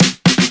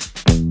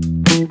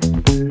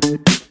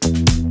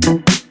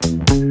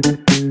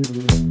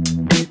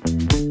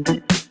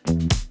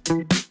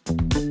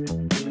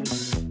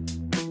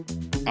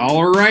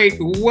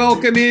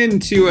welcome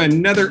into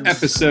another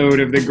episode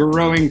of the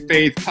Growing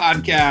Faith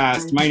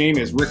Podcast. My name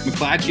is Rick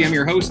McClatchy. I'm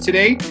your host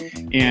today,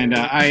 and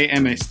I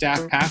am a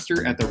staff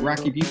pastor at the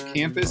Rocky Butte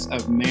campus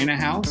of Manna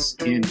House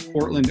in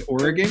Portland,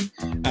 Oregon.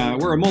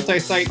 We're a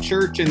multi-site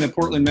church in the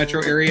Portland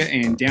metro area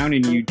and down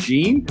in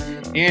Eugene,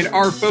 and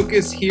our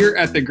focus here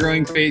at the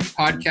Growing Faith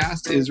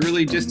Podcast is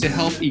really just to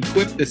help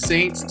equip the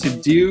saints to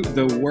do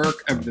the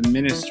work of the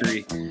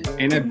ministry.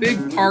 And a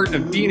big part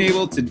of being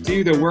able to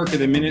do the work of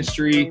the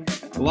ministry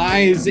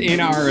lies in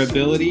our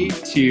ability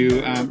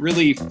to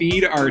really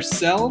feed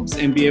ourselves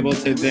and be able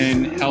to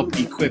then help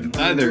equip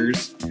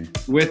others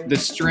with the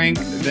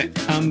strength that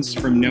comes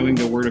from knowing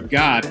the Word of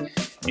God.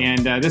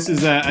 And this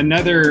is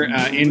another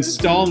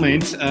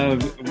installment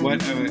of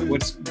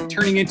what's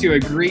turning into a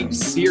great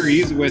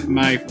series with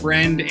my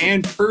friend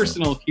and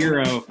personal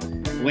hero,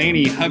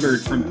 Lanny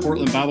Hubbard from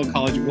Portland Bible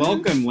College.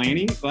 Welcome,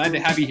 Lanny. Glad to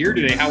have you here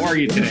today. How are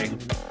you today?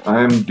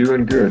 I'm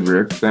doing good,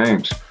 Rick.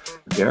 Thanks.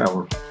 Yeah,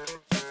 we're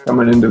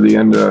coming into the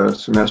end of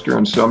semester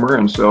and summer,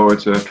 and so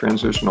it's a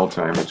transitional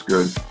time. It's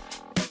good.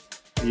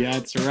 Yeah,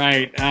 that's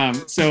right.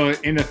 So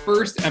in the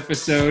first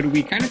episode,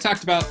 we kind of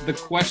talked about the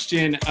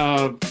question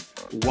of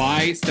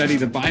why study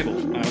the Bible?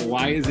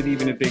 Why is it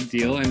even a big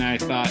deal? And I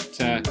thought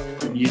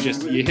you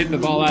hit the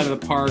ball out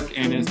of the park,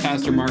 and as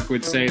Pastor Mark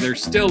would say, they're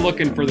still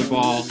looking for the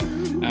ball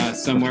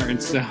somewhere.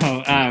 And so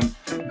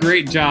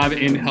great job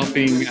in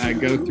helping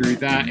go through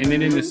that. And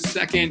then in the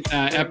second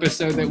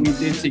episode that we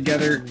did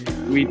together,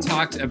 we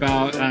talked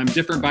about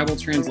different Bible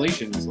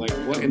translations, like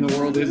what in the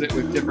world is it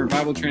with different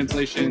Bible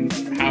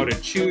translations, how to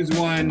choose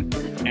one.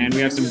 And we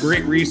have some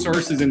great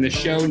resources in the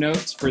show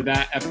notes for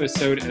that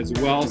episode as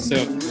well. So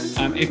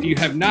if you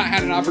have not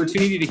had an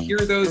opportunity to hear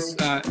those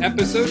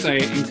episodes, I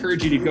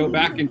encourage you to go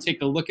back and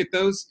take a look at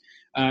those.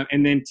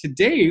 And then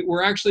today,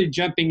 we're actually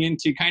jumping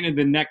into kind of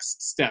the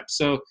next step.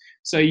 So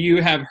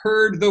you have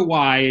heard the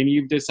why, and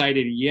you've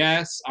decided,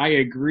 yes, I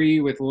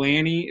agree with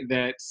Lanny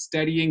that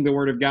studying the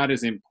Word of God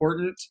is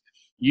important.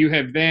 You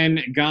have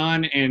then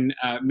gone and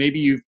maybe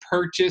you've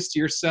purchased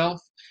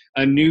yourself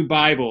a new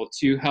Bible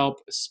to help,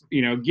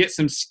 get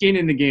some skin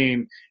in the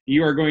game.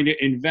 You are going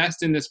to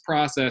invest in this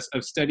process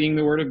of studying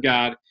the Word of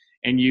God,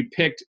 and you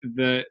picked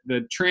the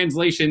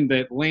translation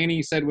that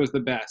Lanny said was the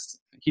best.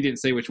 He didn't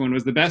say which one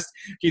was the best.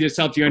 He just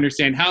helped you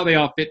understand how they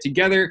all fit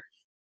together.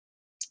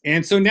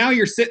 And so now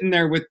you're sitting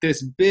there with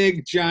this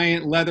big,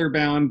 giant,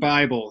 leather-bound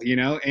Bible,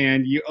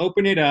 and you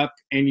open it up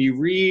and you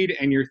read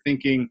and you're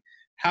thinking,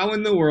 how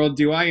in the world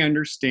do I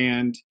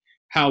understand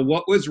how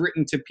what was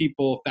written to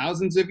people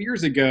thousands of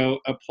years ago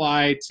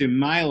apply to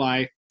my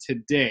life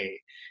today?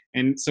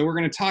 And so we're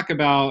going to talk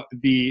about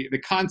the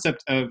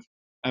concept of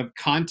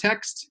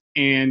context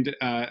and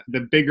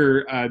the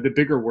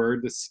bigger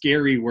word, the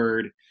scary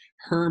word,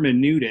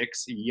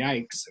 hermeneutics.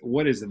 Yikes.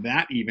 What is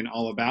that even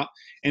all about?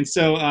 And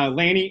so,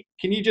 Lanny,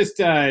 can you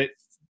just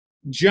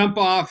jump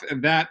off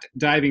that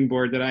diving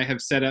board that I have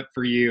set up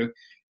for you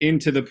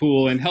into the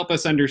pool and help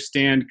us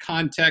understand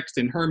context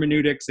and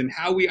hermeneutics and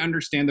how we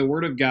understand the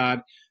Word of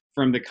God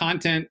from the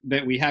content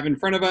that we have in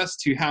front of us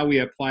to how we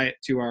apply it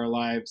to our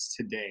lives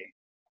today?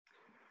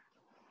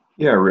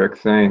 Yeah, Rick,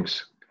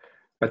 thanks.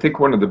 I think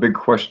one of the big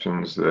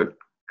questions that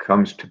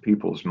comes to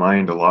people's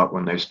mind a lot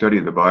when they study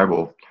the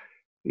Bible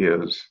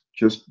is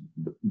just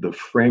the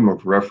frame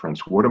of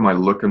reference. What am I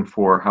looking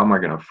for? How am I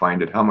going to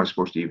find it? How am I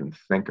supposed to even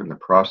think in the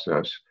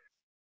process?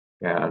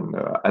 And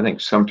I think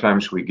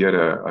sometimes we get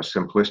a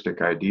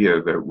simplistic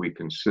idea that we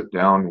can sit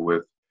down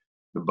with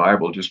the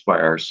Bible just by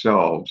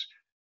ourselves,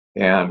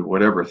 and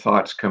whatever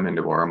thoughts come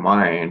into our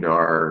mind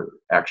are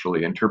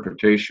actually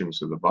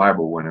interpretations of the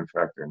Bible, when in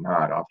fact they're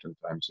not.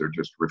 Oftentimes they're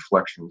just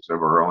reflections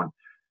of our own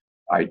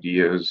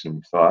ideas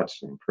and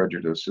thoughts and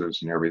prejudices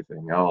and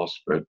everything else.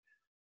 But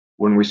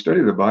when we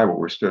study the Bible,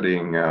 we're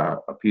studying a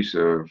piece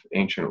of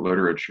ancient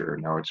literature.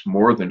 Now, it's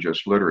more than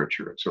just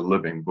literature. It's a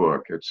living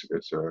book. It's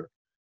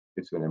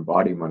an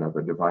embodiment of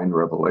a divine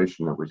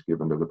revelation that was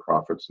given to the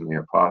prophets and the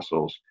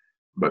apostles.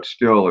 But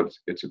still,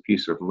 it's a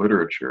piece of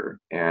literature,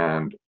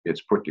 and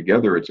it's put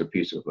together. It's a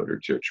piece of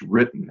literature. It's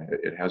written.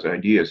 It has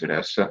ideas. It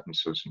has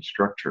sentences and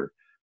structure.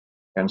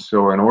 And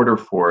so in order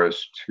for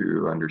us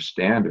to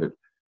understand it,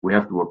 we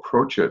have to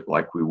approach it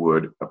like we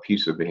would a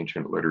piece of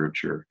ancient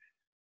literature.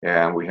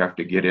 And we have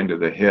to get into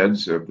the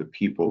heads of the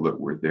people that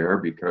were there,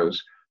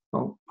 because,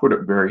 well, put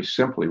it very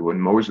simply, when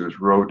Moses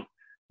wrote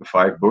the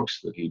 5 books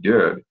that he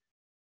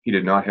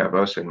did not have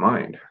us in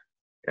mind.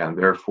 And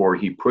therefore,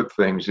 he put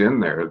things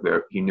in there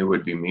that he knew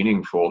would be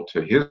meaningful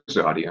to his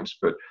audience,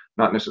 but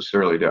not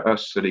necessarily to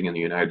us sitting in the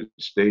United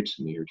States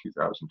in the year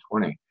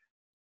 2020.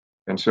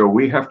 And so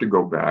we have to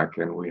go back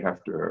and we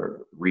have to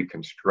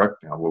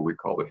reconstruct now what we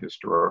call the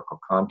historical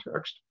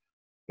context.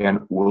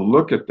 And we'll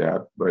look at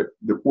that, but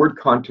the word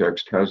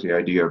context has the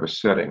idea of a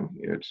setting.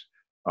 It's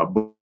a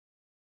book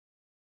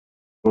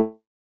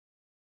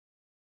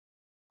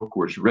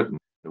was written.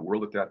 The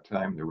world at that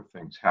time, there were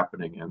things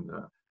happening in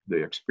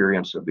the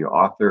experience of the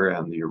author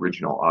and the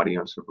original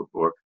audience of a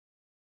book.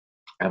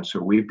 And so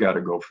we've got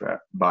to go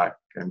back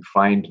and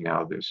find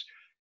now this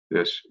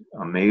this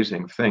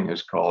amazing thing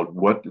is called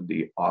what did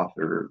the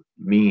author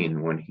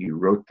mean when he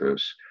wrote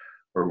this?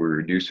 Or we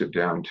reduce it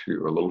down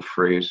to a little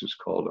phrase is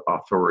called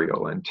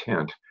authorial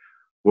intent.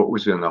 What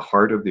was in the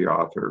heart of the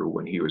author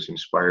when he was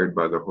inspired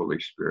by the Holy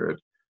Spirit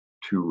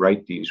to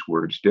write these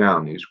words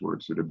down, these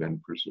words that have been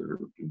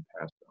preserved and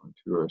passed on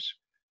to us.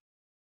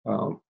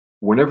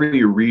 Whenever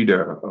you read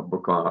a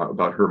book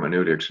about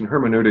hermeneutics, and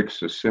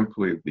hermeneutics is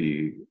simply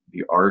the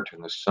art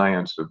and the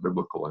science of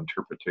biblical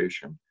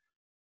interpretation,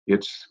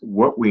 it's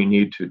what we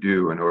need to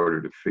do in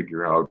order to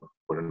figure out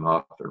what an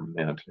author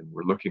meant. And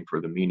we're looking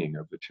for the meaning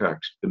of the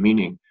text, the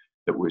meaning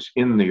that was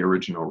in the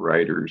original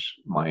writer's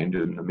mind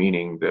and the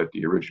meaning that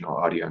the original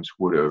audience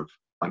would have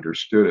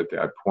understood at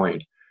that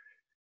point.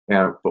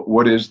 But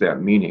what is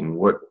that meaning?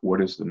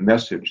 What is the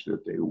message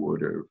that they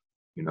would have,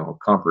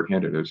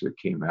 comprehended as it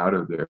came out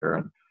of there?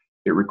 And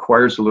it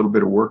requires a little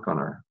bit of work on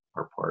our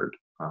part.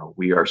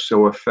 We are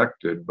so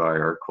affected by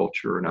our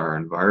culture and our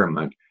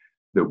environment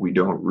that we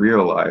don't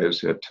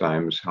realize at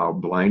times how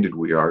blinded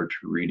we are to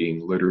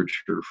reading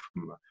literature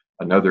from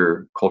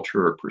another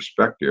culture or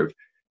perspective,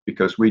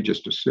 because we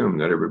just assume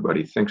that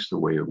everybody thinks the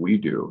way that we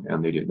do,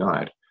 and they did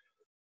not.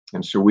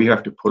 And so we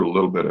have to put a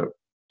little bit of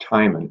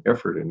time and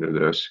effort into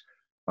this,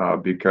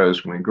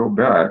 because when we go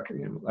back,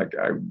 and like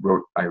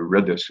I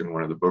read this in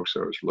one of the books I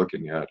was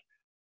looking at,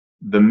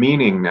 the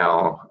meaning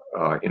now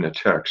in a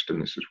text,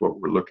 and this is what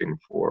we're looking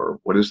for,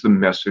 what is the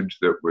message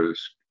that was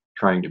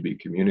trying to be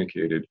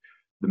communicated?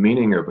 The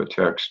meaning of a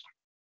text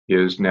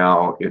is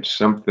now, it's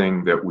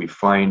something that we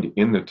find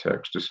in the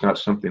text. It's not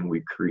something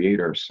we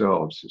create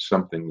ourselves. It's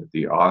something that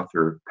the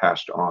author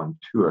passed on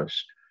to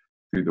us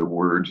through the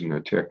words and the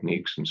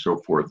techniques and so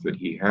forth that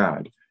he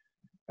had.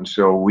 And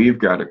so we've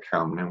got to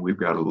come and we've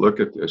got to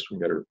look at this.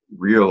 We've got to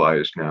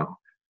realize now,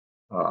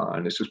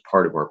 and this is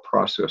part of our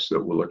process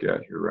that we'll look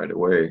at here right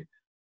away,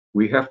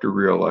 we have to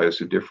realize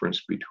the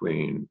difference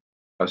between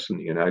us in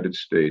the United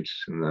States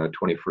in the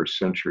 21st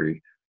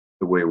century,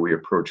 the way we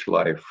approach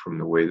life, from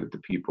the way that the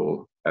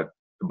people at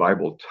the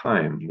Bible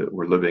time that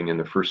were living in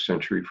the first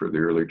century for the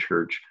early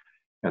church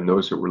and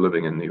those that were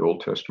living in the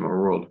Old Testament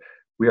world.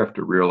 We have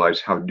to realize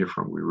how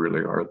different we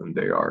really are than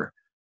they are.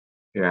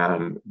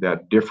 And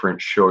that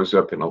difference shows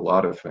up in a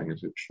lot of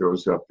things. It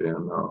shows up in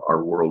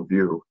our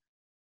worldview.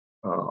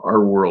 Our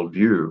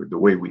worldview, the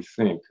way we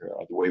think,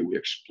 the way we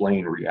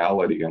explain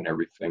reality and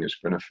everything has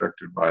been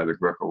affected by the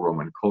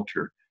Greco-Roman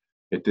culture.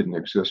 It didn't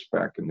exist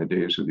back in the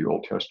days of the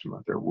Old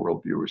Testament. Their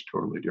worldview was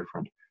totally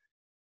different.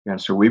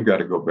 And so we've got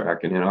to go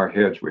back, and in our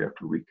heads, we have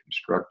to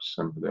reconstruct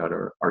some of that.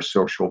 Our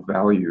social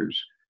values.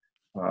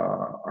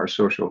 Our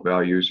social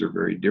values are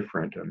very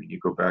different. I mean, you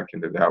go back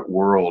into that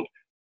world,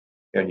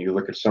 and you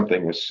look at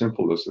something as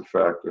simple as the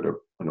fact that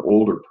an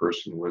older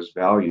person was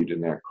valued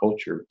in that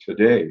culture.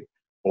 Today,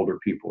 older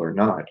people are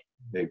not.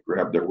 They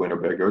grab their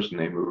Winnebagos and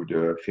they move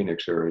to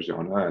Phoenix,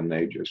 Arizona, and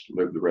they just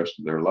live the rest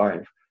of their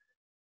life.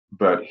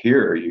 But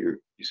here you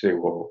say,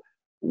 well,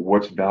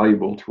 what's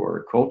valuable to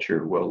our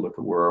culture? Well, look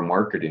at where our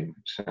marketing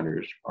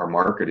centers, our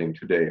marketing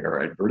today,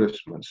 our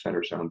advertisement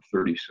centers on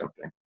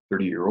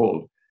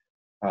 30-year-old.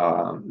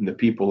 The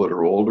people that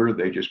are older,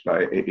 they just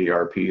buy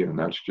AARP, and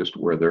that's just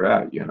where they're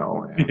at,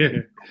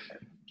 and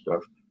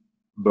stuff.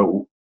 But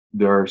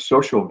there are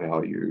social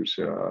values,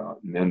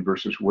 men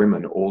versus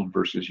women, old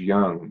versus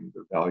young,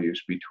 the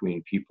values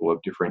between people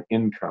of different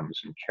incomes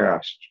and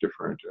castes,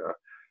 different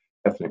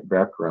ethnic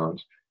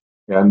backgrounds,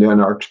 and then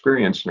our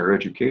experience and our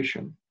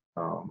education.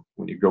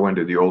 When you go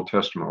into the Old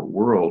Testament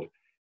world,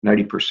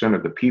 90%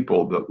 of the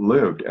people that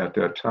lived at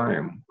that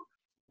time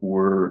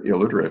were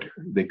illiterate.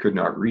 They could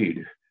not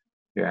read.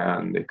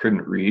 And they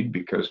couldn't read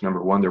because,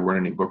 number one, there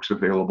weren't any books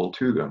available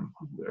to them.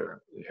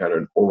 They had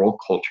an oral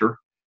culture.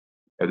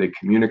 They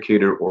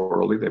communicated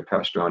orally. They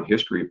passed on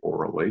history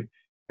orally.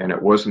 And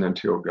it wasn't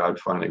until God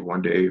finally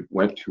one day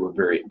went to a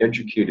very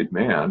educated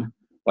man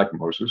like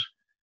Moses,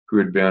 who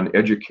had been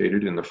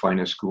educated in the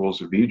finest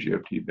schools of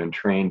Egypt. He'd been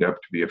trained up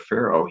to be a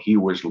pharaoh. He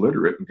was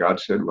literate, and God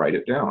said, write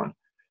it down.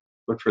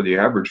 But for the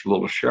average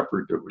little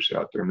shepherd that was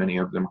out there, many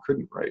of them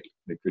couldn't write.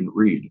 They couldn't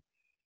read.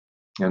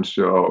 And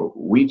so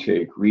we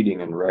take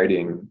reading and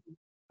writing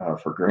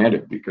for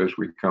granted because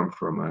we come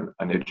from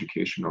an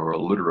education or a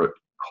literate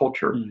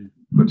culture.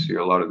 But see,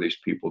 a lot of these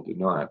people did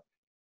not.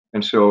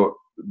 And so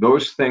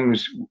those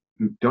things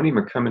don't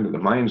even come into the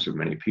minds of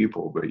many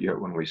people. But yet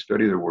when we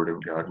study the Word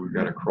of God, we've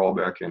got to crawl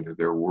back into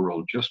their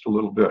world just a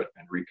little bit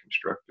and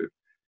reconstruct it.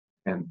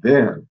 And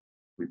then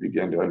we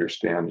begin to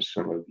understand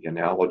some of the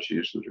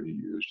analogies that are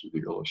used, or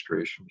the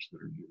illustrations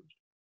that are used.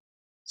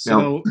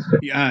 So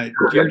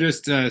you're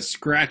just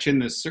scratching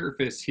the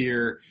surface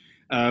here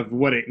of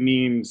what it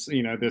means,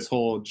 this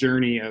whole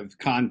journey of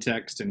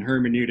context and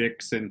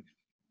hermeneutics. And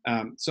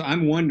so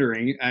I'm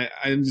wondering,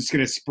 I'm just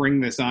going to spring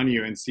this on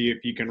you and see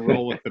if you can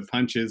roll with the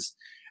punches.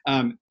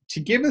 To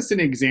give us an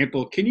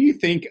example, can you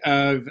think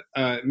of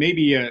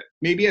maybe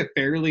a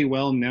fairly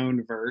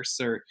well-known verse,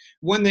 or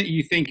one that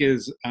you think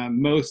is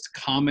most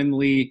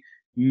commonly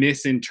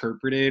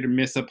misinterpreted or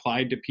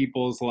misapplied to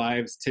people's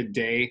lives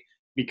today,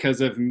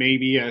 because of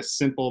maybe a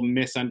simple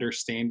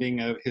misunderstanding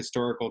of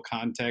historical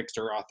context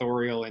or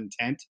authorial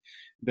intent,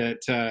 that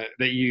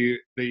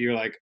you're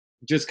like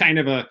just kind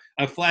of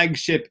a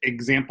flagship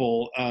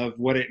example of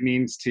what it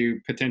means to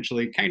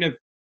potentially kind of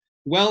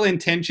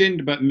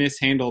well-intentioned but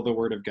mishandle the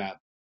Word of God?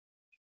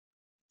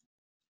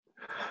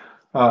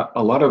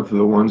 A lot of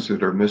the ones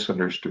that are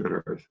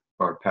misunderstood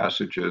are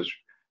passages.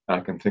 I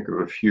can think of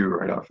a few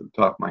right off the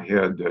top of my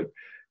head that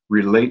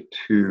relate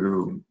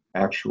to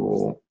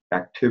actual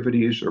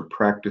activities or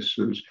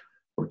practices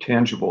or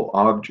tangible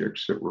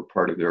objects that were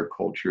part of their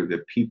culture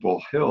that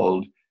people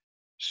held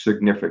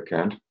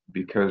significant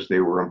because they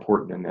were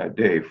important in that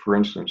day. For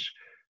instance,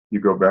 you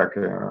go back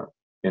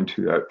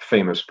into that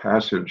famous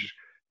passage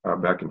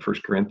back in 1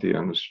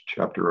 Corinthians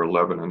chapter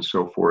 11 and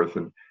so forth,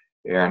 and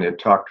it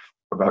talked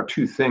about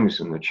two things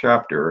in the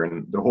chapter,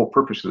 and the whole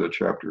purpose of the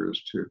chapter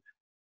is to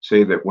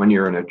say that when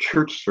you're in a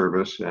church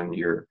service and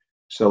you're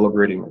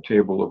celebrating the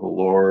table of the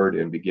Lord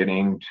and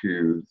beginning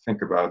to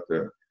think about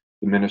the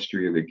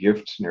ministry of the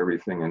gifts and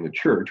everything in the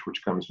church,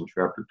 which comes in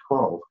chapter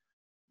 12,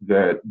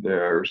 that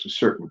there's a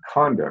certain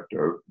conduct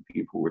of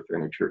people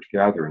within a church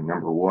gathering.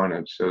 Number one,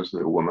 it says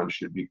that a woman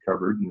should be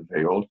covered and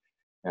veiled.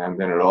 And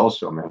then it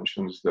also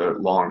mentions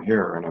that long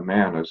hair in a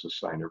man is a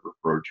sign of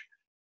reproach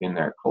in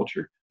that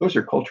culture. Those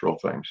are cultural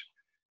things.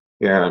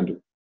 And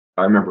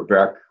I remember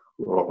back,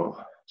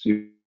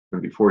 even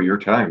before your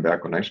time,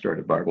 back when I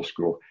started Bible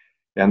school,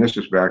 and this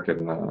was back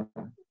in the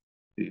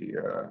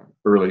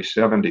early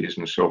 70s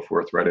and so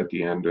forth, right at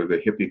the end of the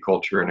hippie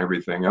culture and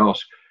everything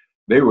else,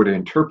 they would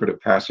interpret a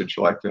passage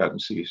like that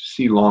and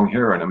see long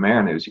hair in a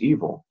man as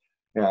evil.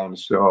 And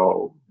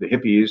so the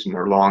hippies and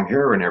their long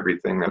hair and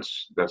everything,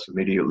 that's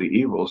immediately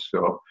evil.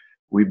 So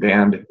we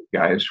banned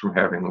guys from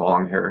having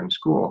long hair in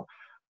school.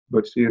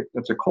 But see,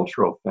 that's a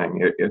cultural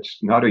thing. It's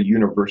not a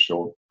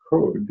universal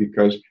code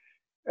because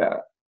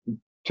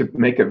to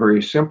make it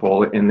very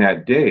simple, in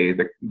that day,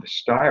 the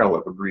style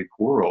of the Greek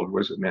world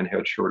was that men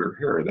had shorter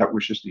hair. That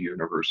was just the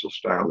universal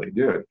style they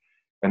did.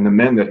 And the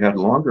men that had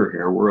longer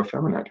hair were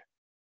effeminate.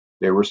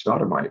 They were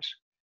sodomites.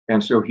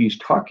 And so he's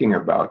talking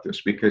about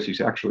this because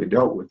he's actually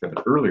dealt with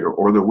that earlier.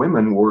 Or the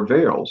women wore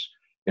veils.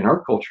 In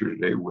our culture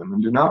today,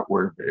 women do not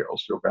wear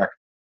veils. So back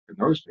in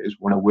those days,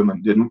 when a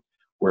woman didn't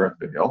wear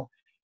a veil,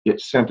 it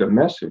sent a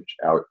message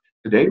out.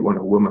 Today, when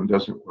a woman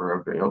doesn't wear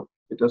a veil,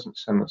 it doesn't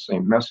send the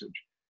same message.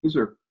 These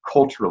are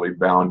culturally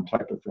bound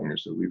type of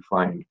things that we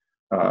find.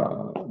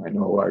 I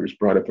know I was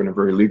brought up in a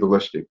very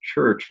legalistic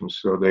church, and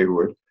so they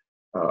would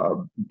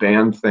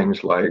ban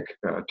things like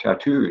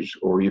tattoos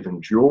or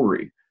even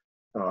jewelry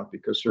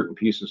because certain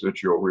pieces of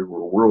jewelry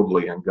were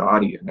worldly and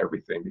gaudy and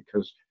everything,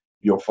 because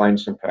you'll find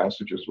some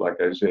passages like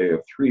Isaiah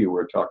 3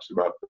 where it talks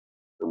about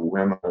the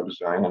women of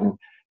Zion,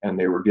 and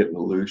they were getting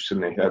loose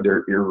and they had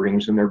their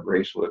earrings and their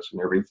bracelets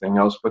and everything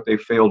else, but they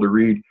failed to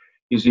read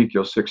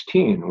Ezekiel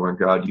 16 when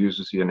God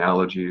uses the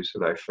analogies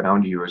that I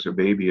found you as a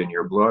baby in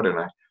your blood, and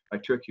I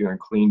took you and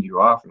cleaned you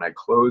off, and I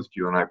clothed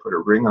you, and I put a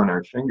ring on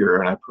your finger,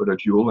 and I put a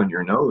jewel in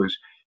your nose.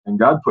 And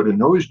God put a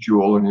nose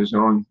jewel in his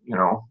own,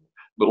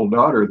 little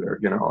daughter there,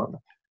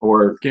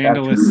 or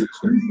Scandalous.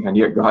 And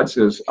yet God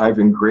says, I've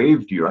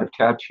engraved you, I've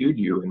tattooed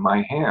you in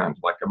my hand,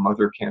 like a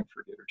mother can't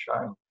forget her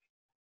child.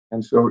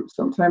 And so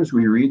sometimes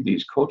we read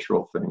these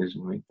cultural things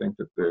and we think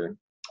that they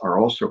are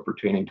also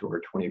pertaining to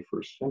our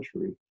 21st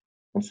century.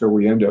 And so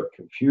we end up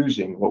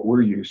confusing what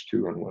we're used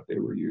to and what they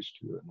were used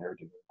to in their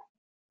day.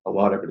 A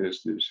lot of it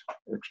is these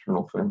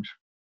external things.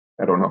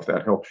 I don't know if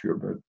that helps you,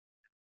 but.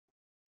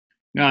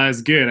 No,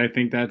 that's good. I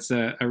think that's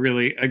a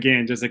really,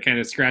 again, just a kind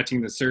of scratching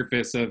the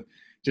surface of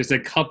just a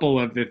couple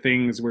of the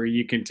things where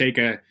you can take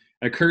a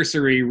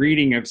cursory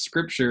reading of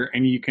Scripture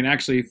and you can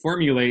actually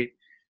formulate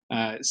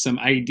some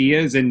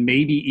ideas and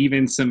maybe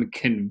even some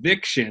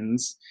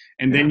convictions,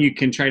 and then you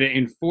can try to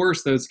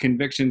enforce those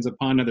convictions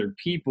upon other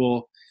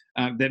people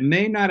that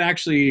may not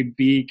actually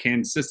be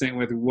consistent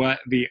with what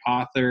the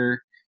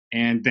author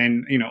and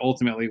then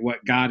ultimately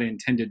what God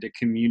intended to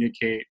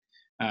communicate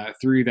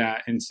through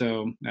that. And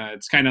so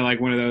it's kind of like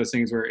one of those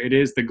things where it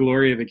is the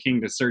glory of a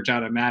king to search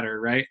out a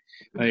matter, right?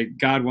 Like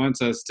God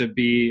wants us to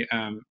be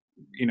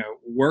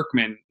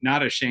workmen,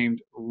 not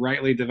ashamed,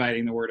 rightly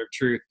dividing the word of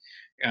truth.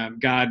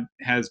 God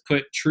has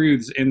put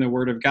truths in the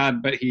Word of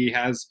God, but He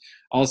has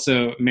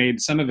also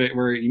made some of it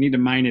where you need to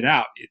mine it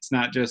out. It's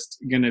not just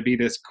going to be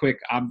this quick,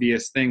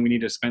 obvious thing. We need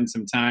to spend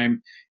some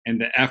time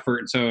and the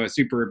effort. So I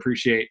super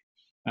appreciate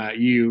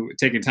you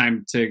taking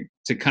time to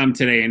come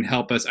today and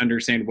help us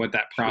understand what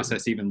that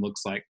process even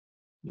looks like.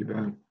 You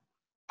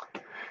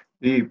bet.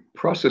 The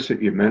process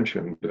that you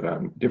mentioned,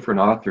 different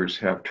authors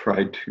have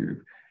tried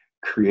to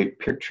create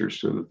pictures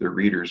so that the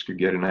readers could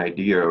get an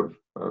idea of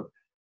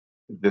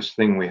this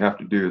thing we have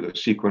to do, the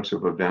sequence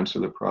of events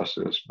of the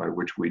process by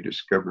which we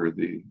discover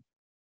the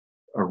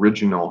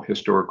original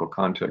historical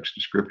context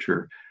of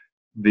Scripture.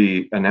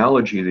 The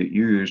analogy that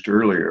you used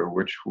earlier,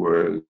 which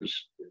was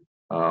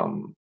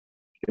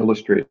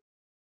illustrated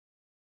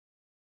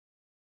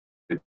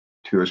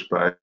to us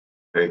by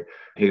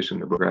Hayes in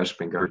the book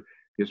Grasping God,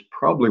 is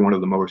probably one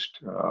of the most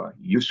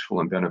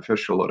useful and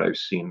beneficial that I've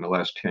seen in the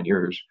last 10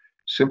 years,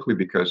 simply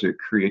because it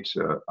creates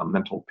a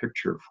mental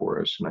picture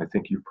for us. And I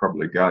think you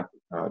probably got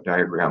a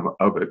diagram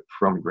of it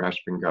from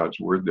Grasping God's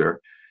Word there.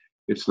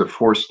 It's the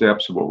 4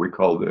 steps of what we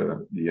call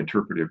the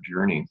interpretive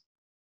journey.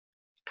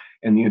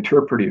 And the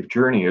interpretive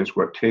journey is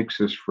what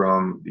takes us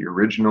from the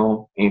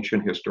original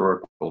ancient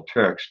historical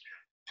text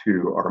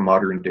to our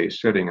modern day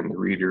setting in the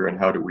reader, and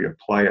how do we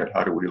apply it,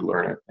 how do we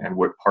learn it, and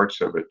what parts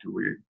of it do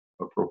we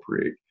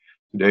appropriate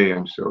today.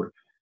 And so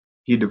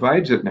he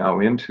divides it now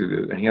and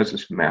he has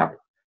this map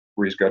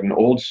where he's got an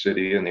old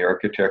city, and the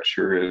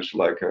architecture is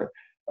like a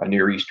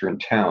Near Eastern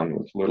town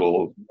with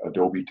little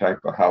adobe type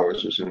of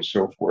houses and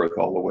so forth,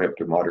 all the way up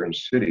to modern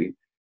city,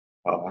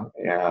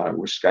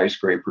 with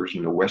skyscrapers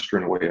and the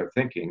Western way of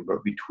thinking.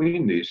 But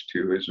between these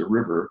two is a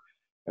river,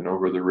 and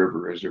over the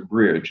river is a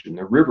bridge. And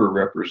the river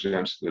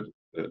represents the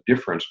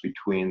difference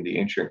between the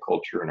ancient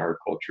culture and our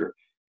culture.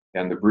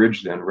 And the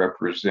bridge then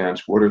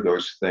represents what are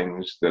those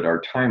things that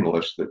are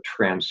timeless, that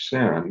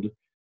transcend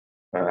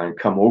and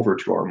come over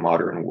to our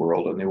modern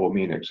world, and they will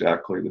mean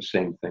exactly the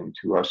same thing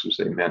to us as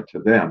they meant to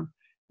them.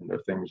 And the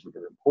things that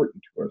are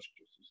important to us,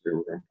 just as they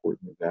were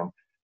important to them.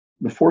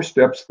 The 4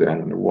 steps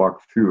then, and to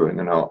walk through, and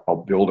then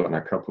I'll build on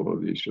a couple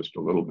of these just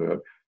a little bit.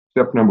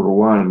 Step number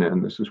 1,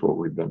 and this is what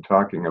we've been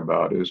talking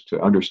about, is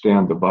to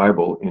understand the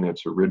Bible in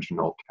its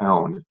original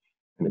town.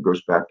 And it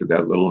goes back to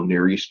that little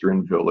Near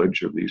Eastern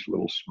village of these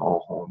little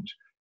small homes.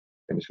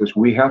 And it says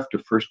we have to,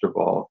 first of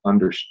all,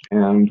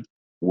 understand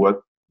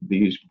what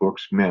these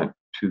books meant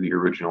to the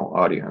original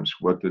audience.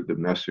 What did the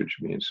message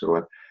mean?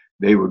 So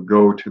they would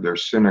go to their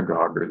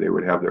synagogue, or they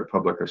would have their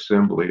public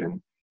assembly,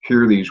 and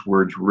hear these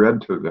words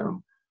read to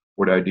them.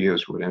 What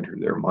ideas would enter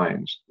their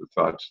minds, the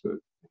thoughts that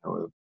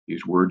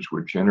these words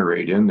would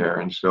generate in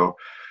there. And so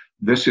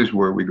this is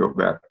where we go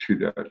back to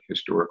that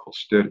historical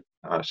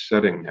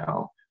setting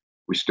now.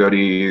 We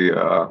study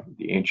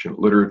the ancient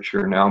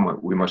literature now.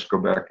 We must go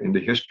back into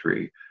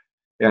history.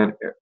 And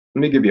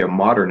let me give you a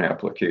modern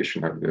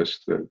application of this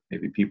that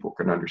maybe people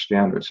can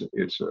understand.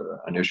 It's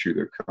an issue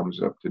that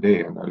comes up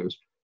today, and that is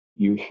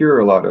you hear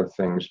a lot of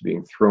things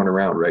being thrown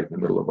around right in the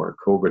middle of our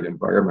COVID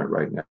environment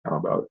right now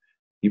about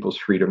people's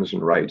freedoms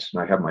and rights.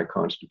 And I have my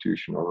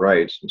constitutional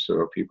rights. And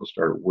so people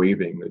start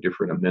waiving the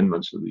different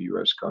amendments of the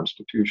U.S.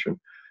 Constitution.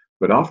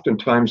 But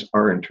oftentimes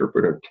our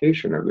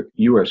interpretation of the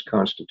U.S.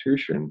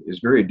 Constitution is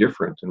very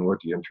different than what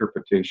the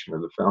interpretation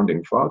of the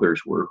founding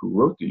fathers were who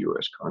wrote the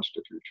U.S.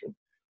 Constitution.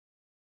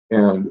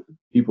 And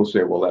people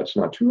say, well, that's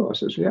not true. I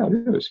says, yeah,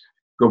 it is.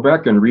 Go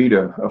back and read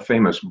a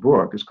famous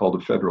book. It's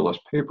called The Federalist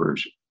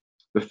Papers.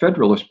 The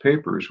Federalist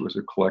Papers was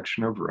a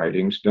collection of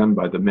writings done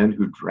by the men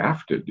who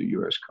drafted the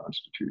U.S.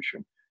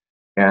 Constitution.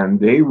 And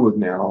they would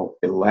now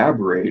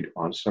elaborate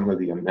on some of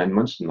the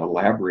amendments and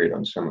elaborate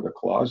on some of the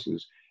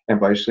clauses. And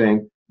by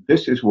saying,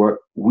 this is what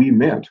we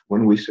meant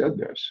when we said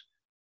this.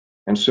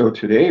 And so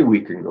today we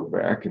can go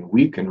back and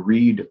we can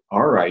read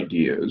our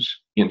ideas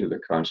into the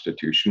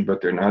Constitution,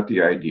 but they're not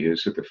the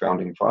ideas that the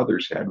founding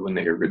fathers had when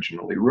they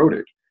originally wrote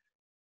it.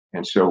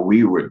 And so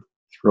we would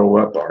throw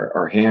up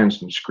our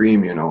hands and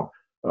scream,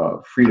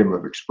 freedom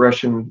of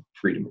expression,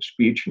 freedom of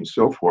speech, and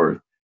so forth.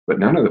 But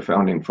none of the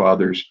founding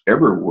fathers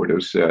ever would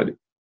have said,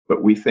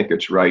 but we think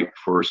it's right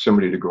for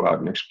somebody to go out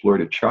and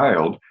exploit a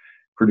child,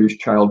 produce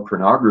child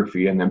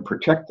pornography, and then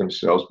protect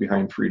themselves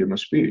behind freedom of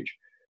speech.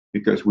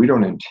 Because we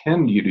don't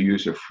intend you to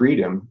use a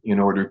freedom in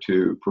order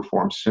to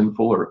perform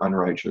sinful or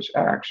unrighteous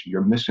acts.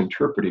 You're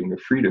misinterpreting the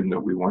freedom that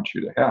we want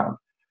you to have.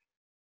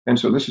 And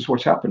so this is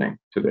what's happening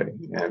today.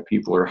 And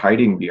people are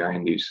hiding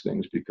behind these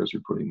things because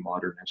they're putting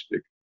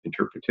modernistic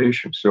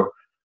interpretation. So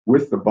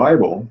with the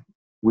Bible,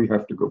 we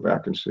have to go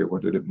back and say,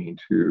 what did it mean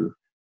to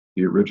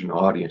the original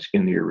audience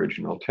in the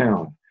original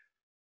town?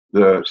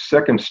 The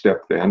second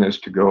step then is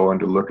to go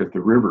and to look at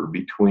the river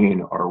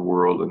between our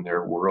world and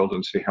their world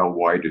and say, how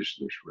wide is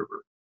this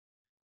river?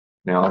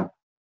 Now,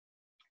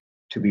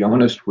 to be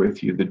honest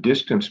with you, the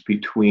distance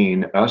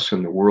between us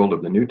and the world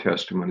of the New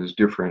Testament is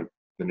different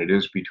than it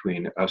is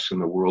between us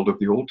and the world of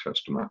the Old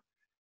Testament.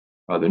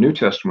 The New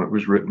Testament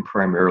was written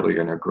primarily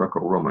in a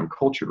Greco-Roman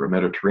culture, a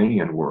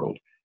Mediterranean world,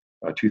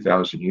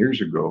 2,000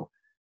 years ago.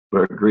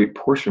 But great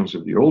portions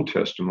of the Old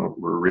Testament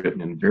were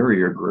written in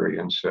very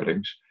agrarian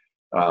settings,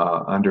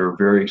 under a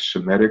very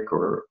Semitic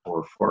or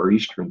Far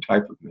Eastern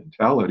type of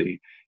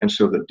mentality. And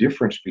so the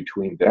difference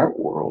between that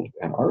world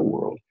and our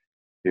world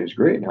is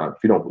great. Now, if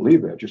you don't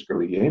believe that, just go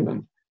to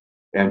Yemen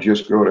and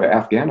just go to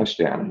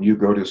Afghanistan, and you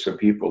go to some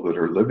people that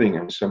are living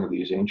in some of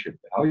these ancient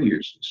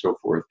values and so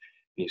forth.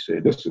 And you say,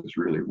 this is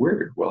really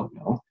weird. Well,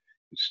 no,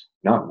 it's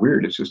not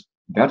weird. It's just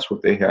that's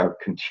what they have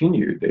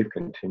continued. They've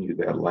continued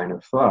that line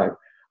of thought.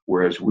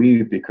 Whereas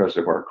we, because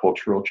of our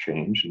cultural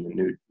change in the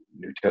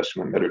New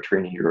Testament,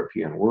 Mediterranean,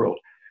 European world,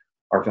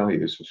 our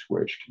values have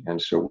switched. And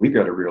so we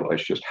got to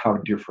realize just how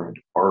different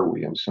are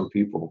we. And some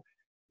people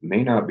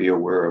may not be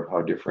aware of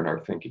how different our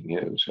thinking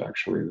is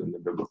actually than the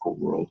biblical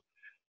world.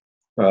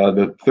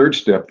 The third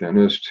step then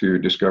is to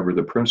discover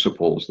the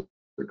principles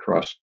that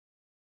cross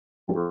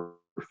over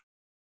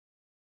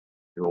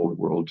the old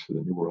world to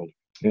the new world.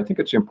 And I think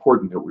it's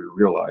important that we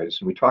realize,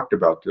 and we talked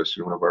about this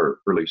in one of our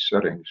early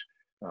sessions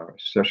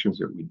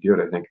that we did,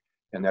 I think,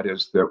 and that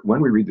is that when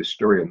we read the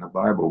story in the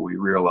Bible, we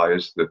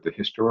realize that the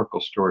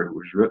historical story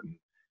was written,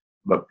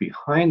 but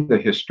behind the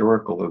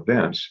historical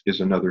events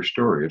is another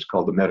story. It's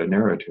called the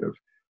meta-narrative.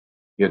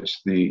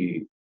 It's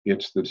the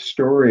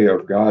story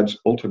of God's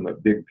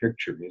ultimate big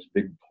picture, his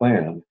big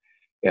plan.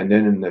 And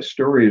then in the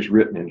stories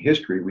written in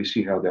history, we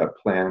see how that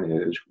plan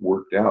is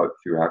worked out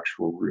through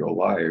actual real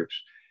lives.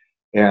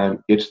 And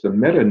it's the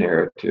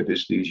meta-narrative,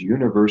 it's these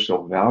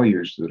universal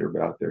values that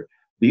are out there.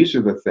 These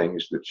are the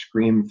things that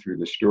scream through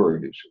the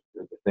stories.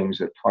 They're the things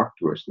that talk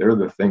to us. They're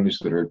the things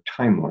that are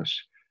timeless.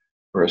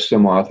 Or as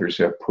some authors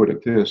have put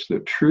it this, the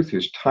truth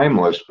is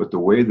timeless, but the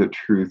way the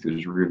truth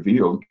is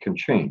revealed can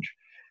change,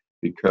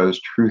 because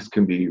truth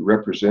can be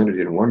represented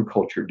in one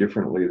culture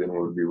differently than it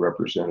would be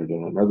represented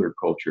in another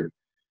culture.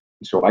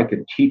 So I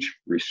can teach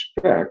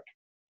respect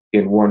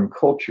in one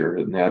culture,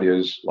 and that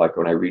is like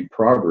when I read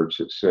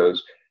Proverbs, it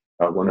says,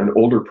 when an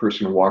older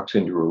person walks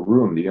into a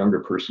room, the younger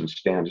person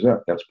stands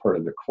up. That's part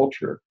of the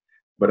culture.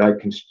 But I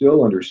can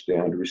still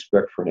understand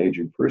respect for an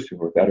aged person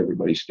without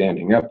everybody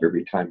standing up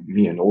every time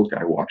me, an old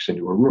guy, walks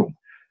into a room.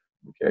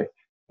 Okay.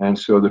 And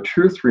so the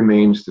truth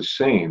remains the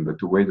same, but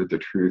the way that the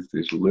truth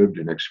is lived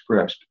and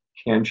expressed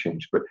can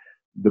change. But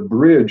the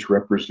bridge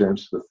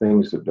represents the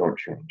things that don't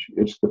change.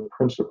 It's the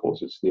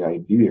principles, it's the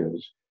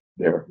ideas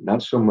there,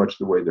 not so much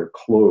the way they're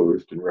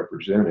clothed and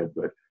represented,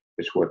 but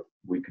it's what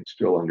we can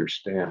still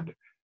understand.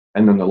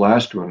 And then the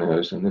last one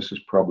is, and this is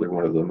probably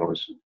one of the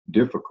most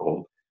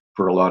difficult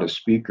for a lot of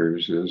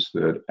speakers, is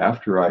that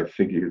after I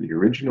figure the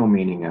original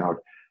meaning out,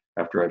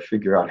 after I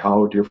figure out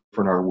how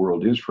different our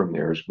world is from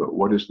theirs, but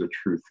what is the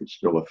truth that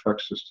still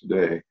affects us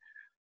today,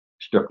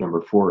 step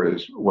number 4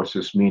 is, what's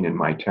this mean in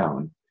my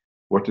town?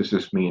 What does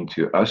this mean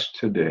to us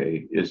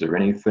today? Is there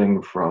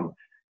anything from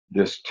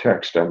this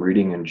text I'm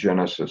reading in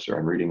Genesis or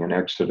I'm reading in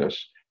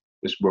Exodus?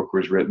 This book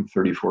was written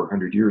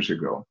 3,400 years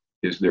ago.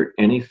 Is there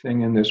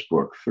anything in this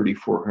book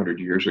 3,400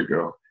 years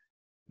ago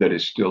that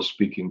is still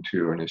speaking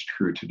to and is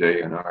true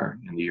today in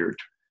the year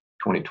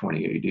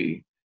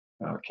 2020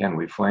 AD? Can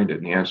we find it?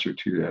 And the answer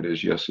to that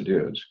is yes, it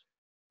is.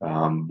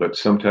 But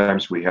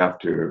sometimes we have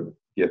to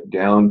get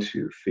down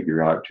to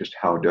figure out just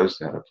how does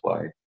that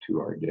apply to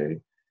our day,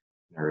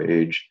 our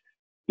age.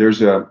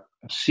 There's a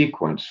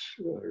sequence.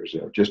 There's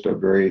just a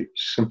very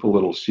simple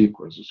little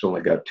sequence. It's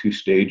only got 2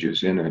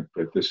 stages in it,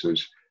 but this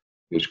is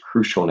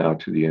crucial now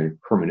to the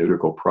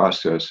hermeneutical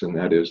process, and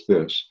that is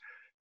this.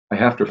 I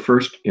have to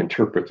first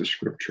interpret the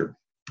scripture.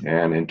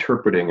 And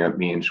interpreting it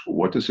means,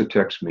 what does the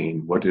text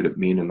mean? What did it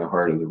mean in the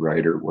heart of the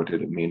writer? What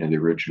did it mean in the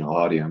original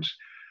audience?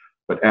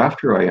 But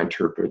after I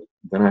interpret,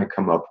 then I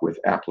come up with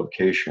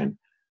application.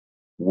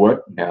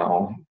 What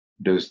now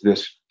does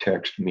this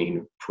text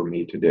mean for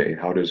me today?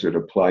 How does it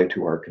apply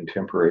to our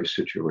contemporary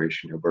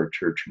situation of our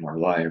church and our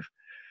life?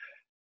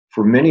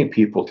 For many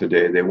people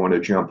today, they want to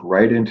jump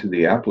right into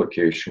the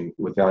application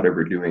without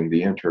ever doing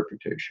the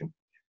interpretation.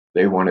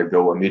 They want to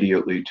go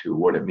immediately to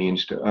what it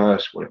means to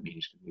us, what it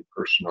means to me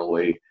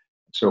personally,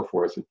 and so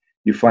forth.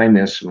 You find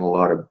this in a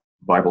lot of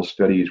Bible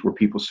studies where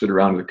people sit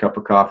around with a cup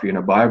of coffee and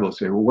a Bible and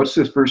say, well, what's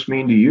this verse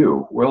mean to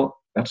you? Well,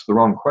 that's the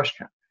wrong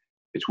question.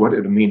 It's what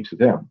it'll mean to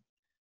them.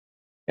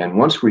 And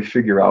once we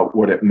figure out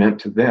what it meant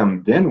to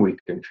them, then we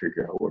can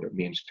figure out what it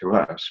means to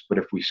us. But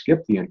if we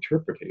skip the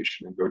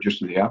interpretation and go just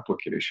to the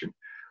application,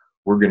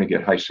 we're going to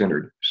get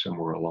high-centered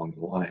somewhere along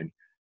the line.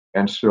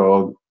 And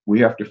so we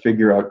have to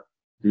figure out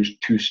these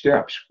 2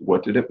 steps.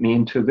 What did it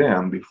mean to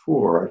them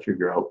before I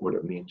figure out what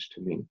it means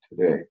to me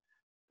today?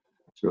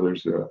 So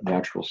there's a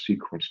natural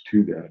sequence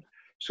to that.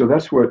 So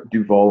that's what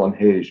Duval and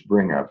Hayes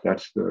bring up.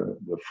 That's the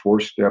 4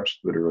 steps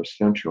that are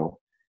essential.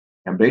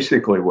 And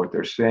basically what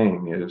they're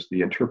saying is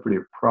the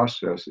interpretive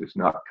process is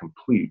not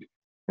complete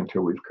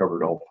until we've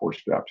covered all 4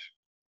 steps.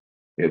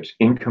 It's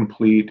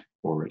incomplete,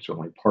 or it's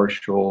only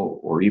partial,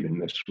 or even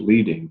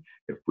misleading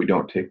if we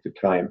don't take the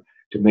time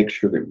to make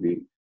sure that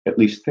we at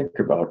least think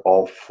about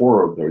all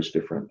 4 of those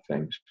different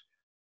things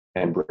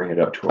and bring it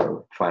up to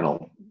our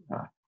final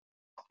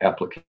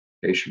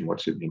application.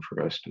 What's it mean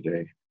for us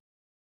today?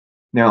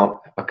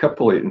 Now,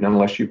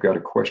 unless you've got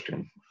a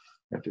question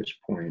at this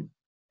point.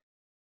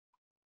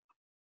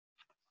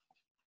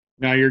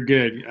 No, you're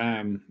good.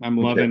 I'm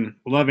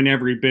loving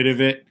every bit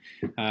of it.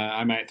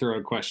 I might throw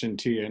a question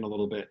to you in a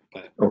little bit,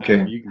 but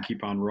you can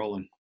keep on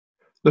rolling.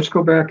 Let's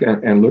go back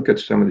and look at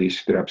some of these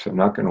steps. I'm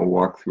not going to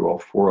walk through all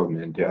 4 of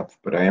them in depth,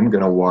 but I am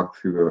going to walk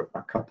through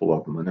a couple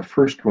of them. And the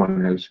first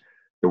one is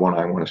the one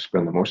I want to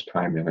spend the most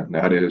time in, and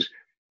that is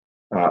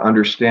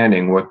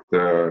understanding what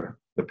the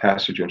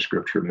passage in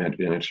Scripture meant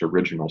in its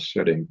original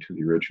setting to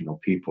the original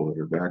people that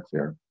are back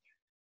there.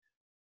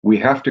 We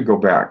have to go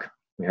back.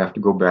 We have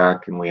to go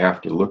back and we have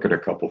to look at a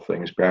couple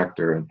things back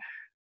there. And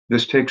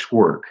this takes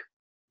work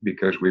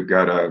because we've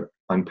got to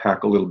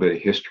unpack a little bit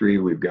of history.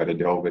 We've got to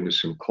delve into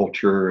some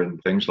culture and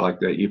things like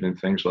that, even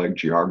things like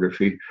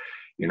geography.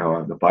 You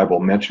know, the Bible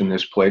mentioned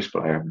this place,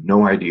 but I have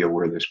no idea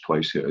where this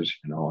place is,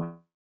 you know.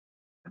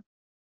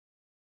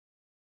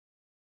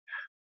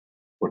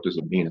 what does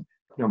it mean?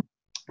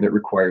 That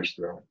requires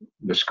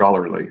the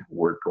scholarly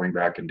work, going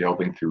back and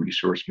delving through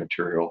resource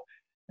material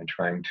and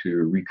trying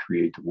to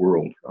recreate the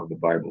world of the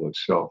Bible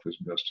itself as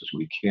best as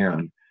we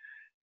can.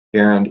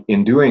 And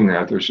in doing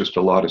that, there's just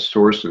a lot of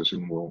sources,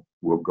 and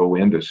we'll go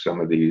into some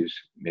of these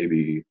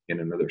maybe in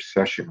another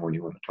session when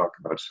you want to talk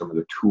about some of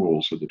the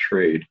tools of the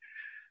trade.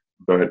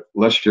 But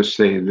let's just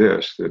say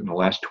this, that in the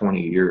last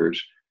 20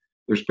 years,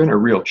 there's been a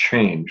real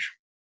change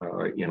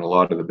in a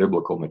lot of the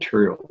biblical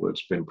material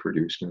that's been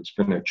produced, and it's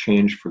been a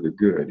change for the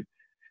good.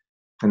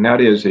 And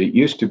that is, it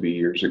used to be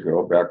years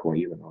ago, back when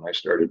I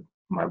started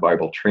my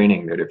Bible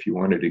training, that if you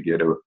wanted to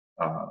get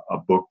a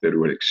book that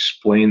would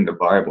explain the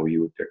Bible,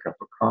 you would pick up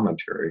a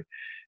commentary,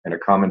 and a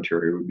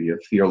commentary would be a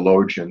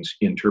theologian's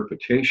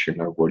interpretation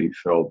of what he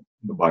felt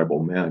the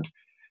Bible meant.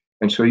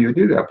 And so you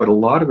do that, but a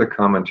lot of the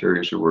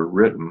commentaries that were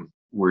written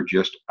were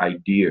just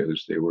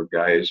ideas. They were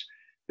guys,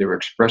 they were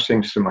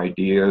expressing some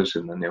ideas,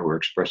 and then they were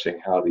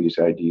expressing how these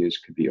ideas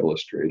could be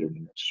illustrated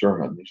in a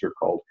sermon. These are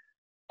called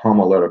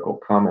homiletical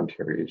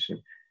commentaries, and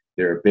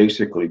they're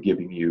basically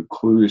giving you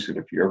clues that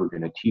if you're ever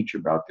going to teach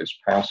about this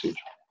passage,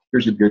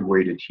 here's a good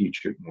way to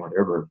teach it and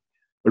whatever.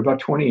 But about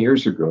 20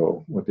 years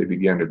ago, what they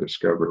began to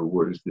discover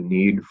was the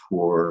need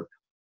for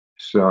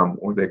some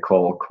what they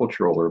call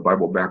cultural or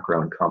Bible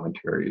background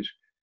commentaries.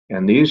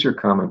 And these are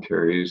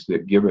commentaries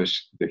that give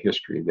us the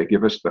history, they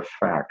give us the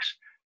facts.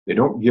 They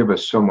don't give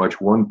us so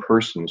much one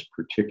person's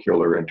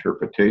particular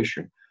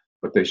interpretation,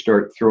 but they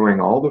start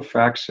throwing all the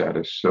facts at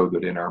us so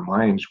that in our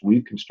minds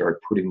we can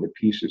start putting the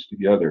pieces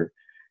together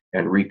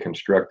and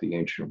reconstruct the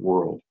ancient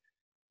world.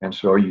 And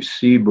so you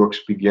see books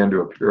begin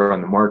to appear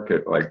on the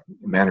market like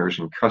Manners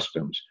and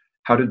Customs.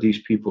 How did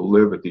these people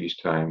live at these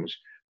times?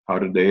 How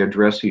did they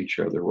address each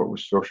other? What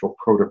was social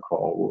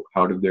protocol?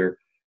 How did their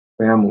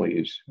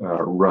families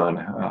run?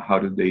 How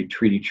did they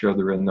treat each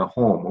other in the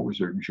home? What was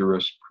their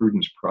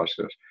jurisprudence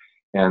process?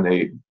 And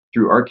they,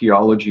 through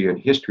archaeology and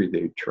history,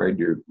 they tried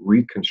to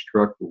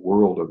reconstruct the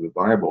world of the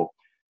Bible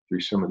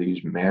through some of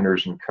these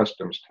Manners and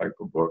Customs type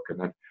of book. And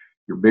then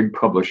your big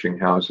publishing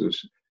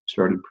houses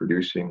started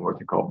producing what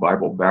they call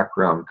Bible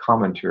background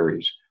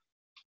commentaries.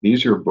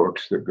 These are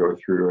books that go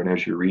through, and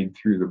as you read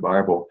through the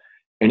Bible,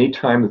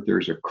 anytime that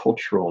there's a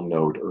cultural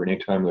note or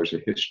anytime there's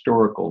a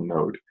historical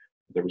note,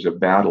 there was a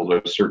battle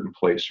at a certain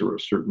place or a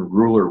certain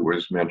ruler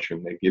was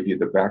mentioned, they give you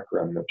the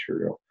background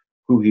material,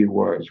 who he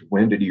was,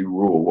 when did he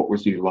rule, what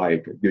was he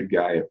like, a good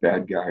guy, a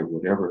bad guy,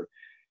 whatever.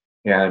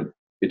 And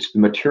it's the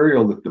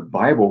material that the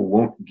Bible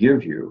won't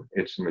give you.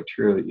 It's the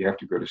material that you have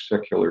to go to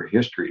secular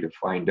history to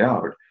find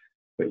out.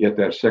 But yet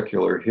that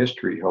secular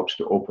history helps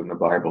to open the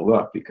Bible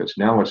up, because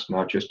now it's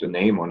not just a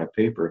name on a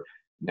paper.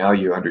 Now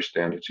you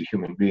understand it's a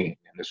human being,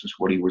 and this is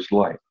what he was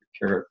like,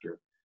 the character.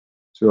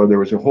 So there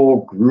was a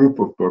whole group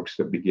of books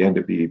that began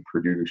to be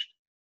produced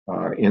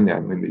in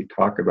that. When we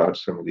talk about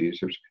some of these,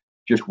 there's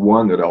just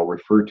one that I'll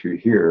refer to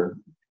here,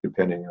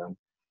 depending on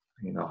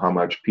how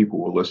much people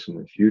will listen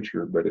in the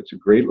future. But it's a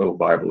great little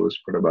Bible. It was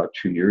put about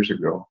 2 years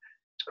ago.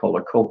 It's called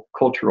a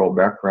Cultural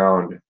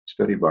Background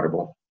Study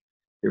Bible.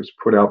 It was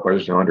put out by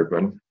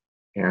Zondervan,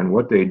 and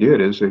what they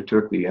did is they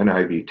took the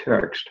NIV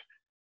text,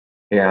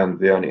 and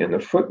then in the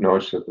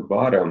footnotes at the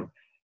bottom,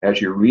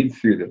 as you read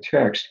through the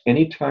text,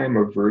 anytime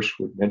a verse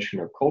would mention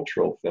a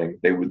cultural thing,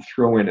 they would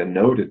throw in a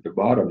note at the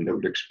bottom that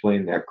would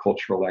explain that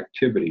cultural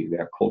activity,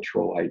 that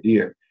cultural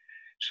idea.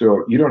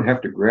 So you don't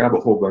have to grab a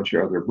whole bunch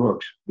of other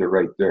books, they're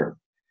right there.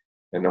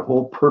 And the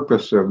whole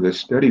purpose of this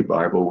study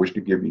Bible was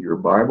to give you your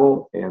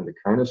Bible and the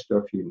kind of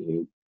stuff you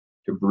need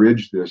to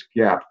bridge this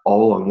gap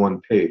all on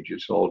one page.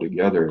 It's all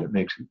together, and it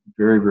makes it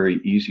very, very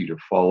easy to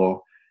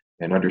follow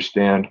and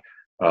understand.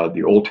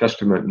 The Old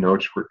Testament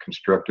notes were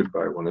constructed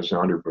by one of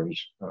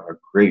Zondervan's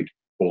great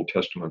Old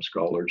Testament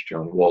scholars,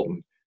 John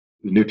Walton.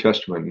 The New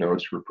Testament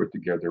notes were put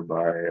together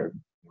by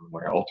one of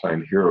my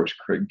all-time heroes,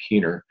 Craig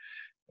Keener,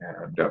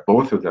 and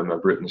both of them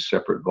have written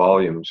separate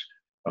volumes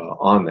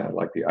on that,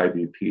 like the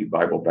IBP,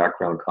 Bible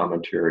Background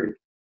Commentary,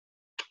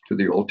 to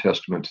the Old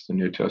Testament, to the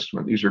New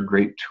Testament. These are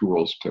great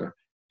tools to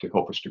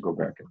help us to go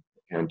back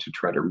and to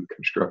try to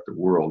reconstruct the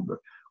world, but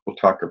we'll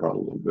talk about a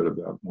little bit of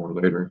that more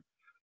later.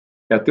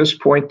 At this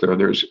point, though,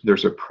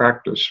 there's a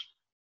practice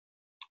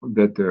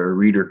that the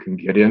reader can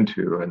get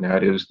into, and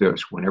that is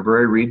this. Whenever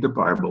I read the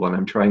Bible and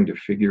I'm trying to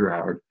figure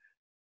out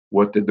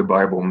what did the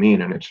Bible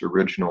mean in its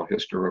original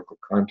historical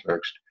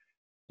context,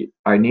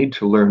 I need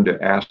to learn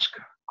to ask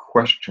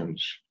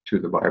questions to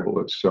the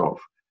Bible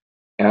itself.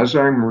 As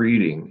I'm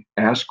reading,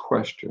 ask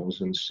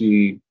questions and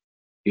see,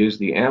 is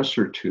the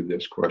answer to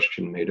this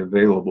question made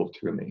available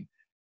to me?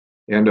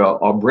 And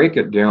I'll break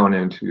it down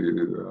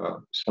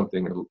into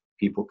something that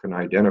people can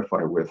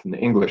identify with. In the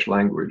English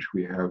language,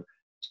 we have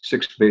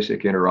 6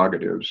 basic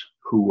interrogatives: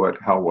 who, what,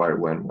 how, why,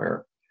 when,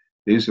 where.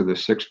 These are the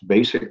 6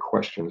 basic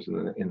questions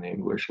in the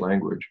English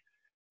language.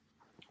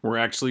 We're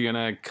actually going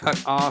to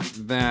cut off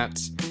that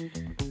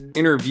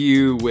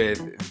interview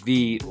with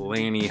the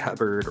Lanny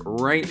Hubbard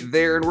right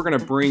there, and we're going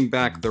to bring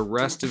back the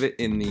rest of it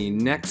in the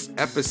next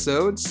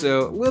episode.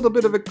 So a little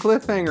bit of a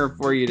cliffhanger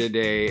for you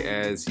today,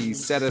 as he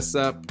set us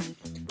up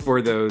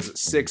for those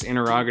 6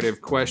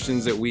 interrogative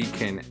questions that we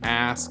can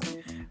ask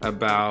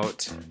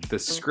about the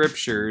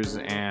scriptures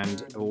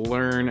and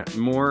learn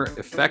more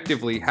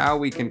effectively how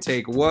we can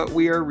take what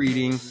we are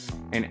reading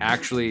and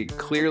actually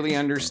clearly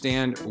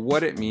understand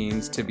what it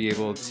means to be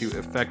able to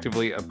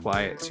effectively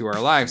apply it to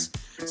our lives.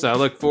 So I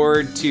look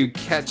forward to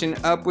catching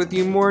up with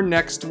you more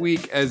next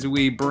week as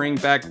we bring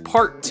back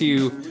part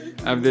 2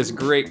 of this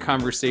great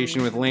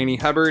conversation with Lanny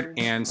Hubbard.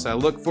 And so I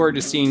look forward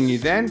to seeing you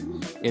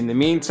then. In the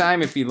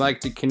meantime, if you'd like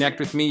to connect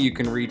with me, you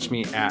can reach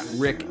me at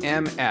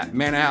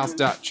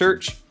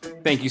rickm@manahouse.church.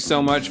 Thank you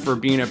so much for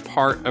being a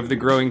part of the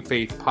Growing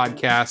Faith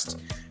podcast.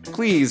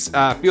 Please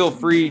feel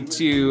free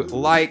to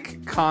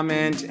like,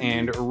 comment,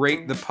 and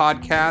rate the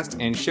podcast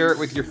and share it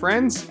with your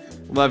friends.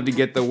 Love to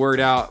get the word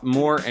out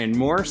more and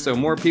more so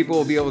more people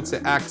will be able to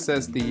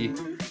access the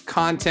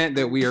content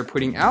that we are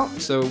putting out.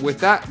 So with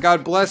that,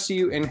 God bless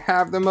you and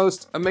have the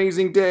most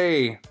amazing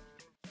day.